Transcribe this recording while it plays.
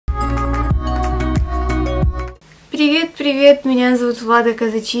Привет-привет! Меня зовут Влада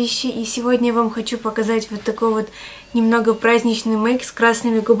Казачище, и сегодня я вам хочу показать вот такой вот немного праздничный мейк с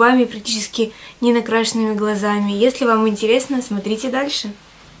красными губами, практически не накрашенными глазами. Если вам интересно, смотрите дальше.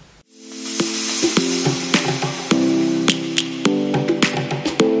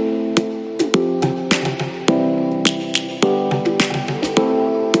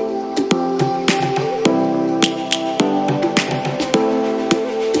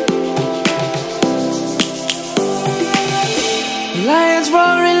 Lions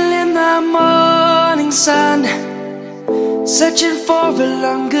roaring in the morning sun, searching for a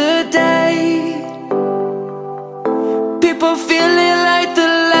longer day. People feeling like the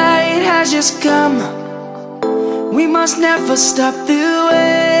light has just come. We must never stop the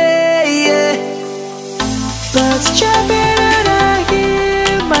way. Birds chirping and I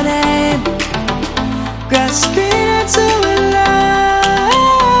hear my name, grasping into a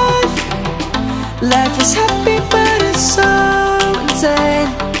life. Life is happy but it's so insane.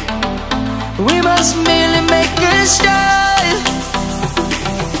 We must merely make a start.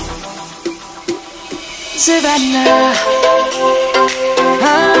 Savannah,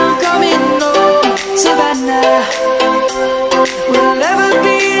 I'm coming home. Savannah, we'll never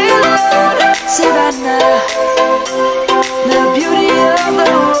be alone. Savannah, the beauty of the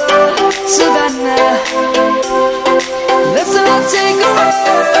world. Savannah, let's all take a walk.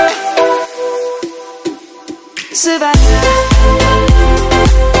 Savannah.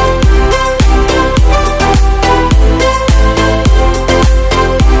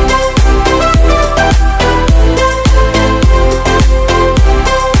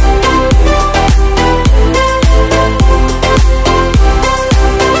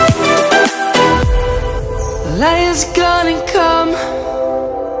 Lion's gonna come.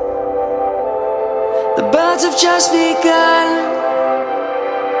 The birds have just begun.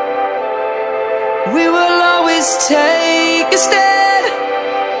 We will always take a stand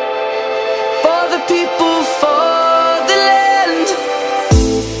for the people, for the land.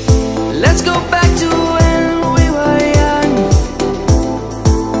 Let's go back to when we were young.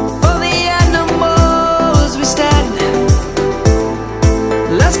 For the animals we stand.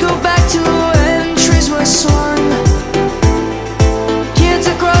 Let's go back to when trees were swung. Kids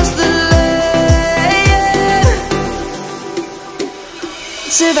across the land.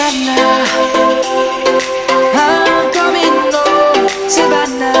 Savannah, I'm coming home.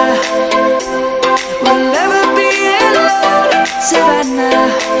 Savannah, we'll never be alone. Savannah,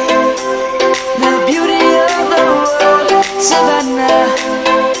 the beauty of the world. Savannah,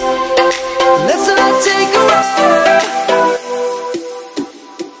 let's all take a walk.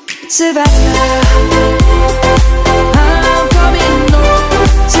 Savannah, I'm coming home.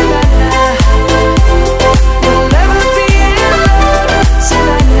 Savannah, we'll never be alone.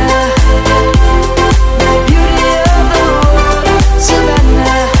 Savannah, the beauty of the world.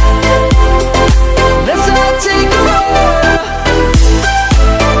 Savannah, let's all take a walk.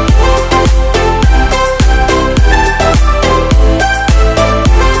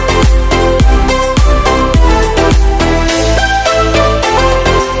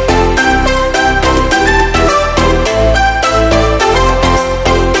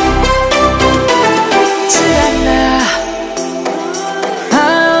 Savannah,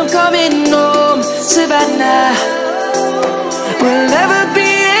 I'm coming home. Savannah, we'll never be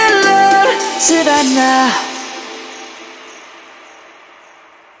alone. Savannah.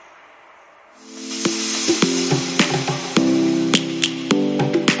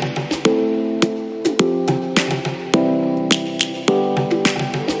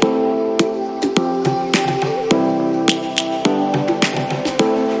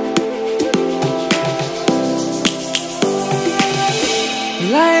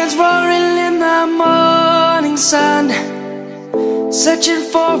 Lions roaring in the morning sun, searching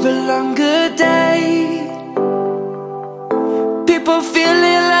for a longer day. People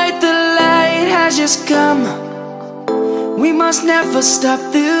feeling like the light has just come. We must never stop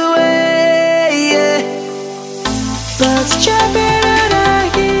the way. Birds chirping and I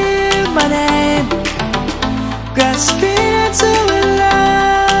hear my name, grasping into a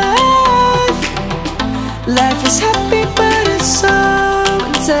life. Life is happy but it's so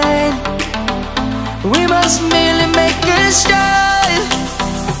insane. We must merely make a start.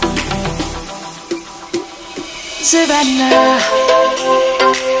 Savannah,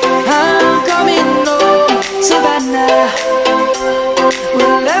 I'm coming home. Savannah,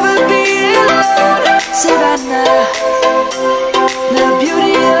 we'll never be alone. Savannah, the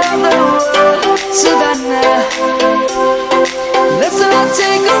beauty of the world. Savannah, let's all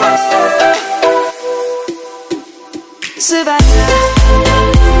take a walk. Savannah.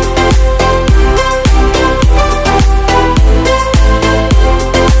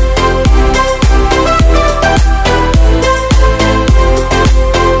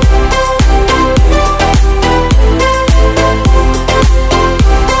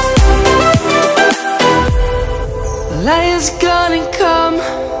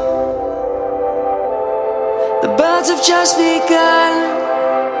 just begun.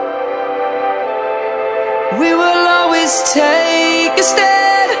 We will always take a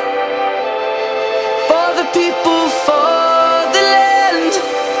stand for the people, for the land.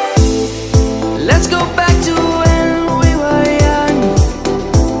 Let's go back to when we were young.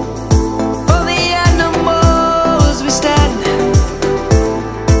 For the animals we stand.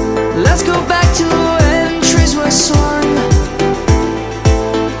 Let's go back to when trees were swung.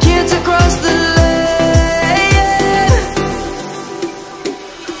 Kids across the land.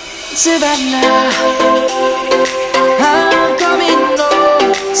 Savannah, I'm coming home.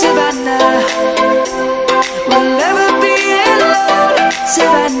 Savannah, we'll never be alone.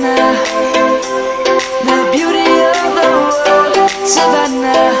 Savannah, the beauty of the world.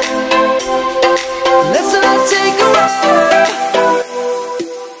 Savannah, let's all take a ride.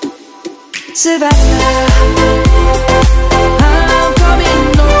 Savannah, I'm coming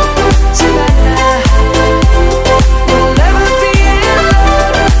home. Savannah, we'll never be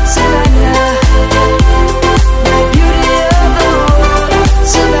alone. Savannah, the beauty of the world.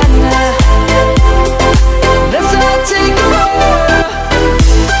 Savannah, let's all take a ride.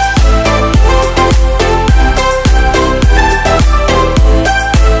 Savannah,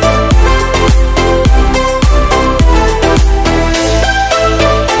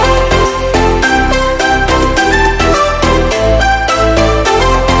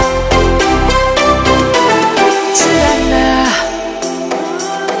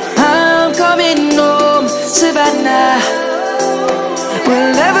 I'm coming home. Savannah, we'll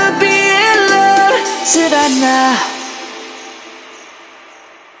never be alone. Savannah.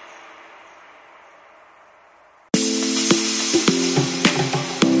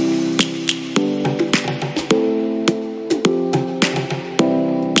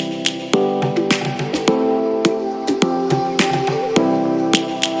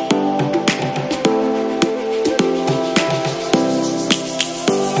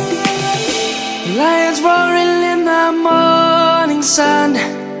 Lions roaring in the morning sun,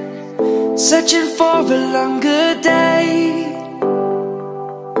 searching for a longer day.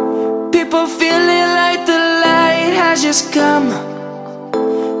 People feeling like the light has just come.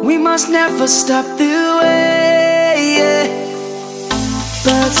 We must never stop the way.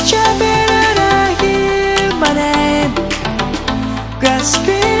 Birds chirping and I hear my name,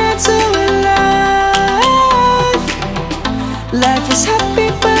 grasping into a life. Life is happy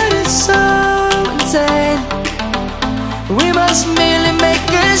but it's so insane. We must merely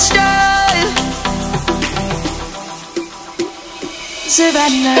make a start.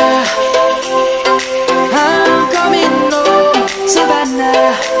 Savannah, I'm coming home.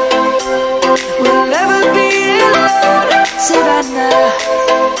 Savannah, we'll never be alone. Savannah,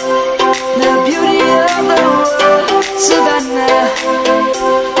 the beauty of the world. Savannah,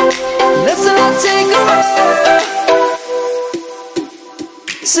 let's all take a ride.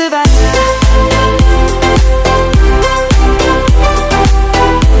 Savannah.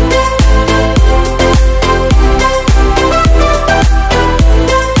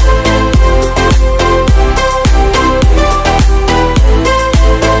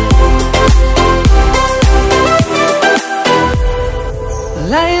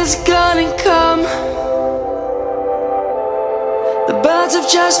 Lions gonna come. The birds have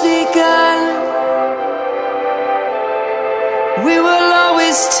just begun. We will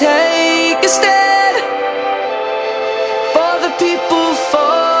always take a stand for the people,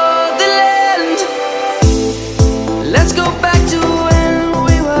 for the land. Let's go back to when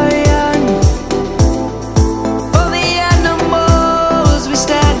we were young. For the animals we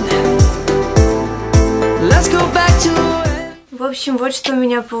stand. Let's go back to when... В общем, вот что у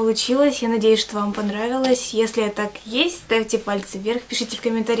меня получилось. Я надеюсь, что вам понравилось. Если так есть, ставьте пальцы вверх, пишите в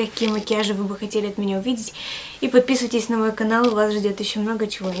комментариях, какие макияжи вы бы хотели от меня увидеть. И подписывайтесь на мой канал, вас ждет еще много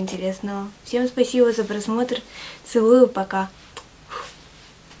чего интересного. Всем спасибо за просмотр. Целую, пока.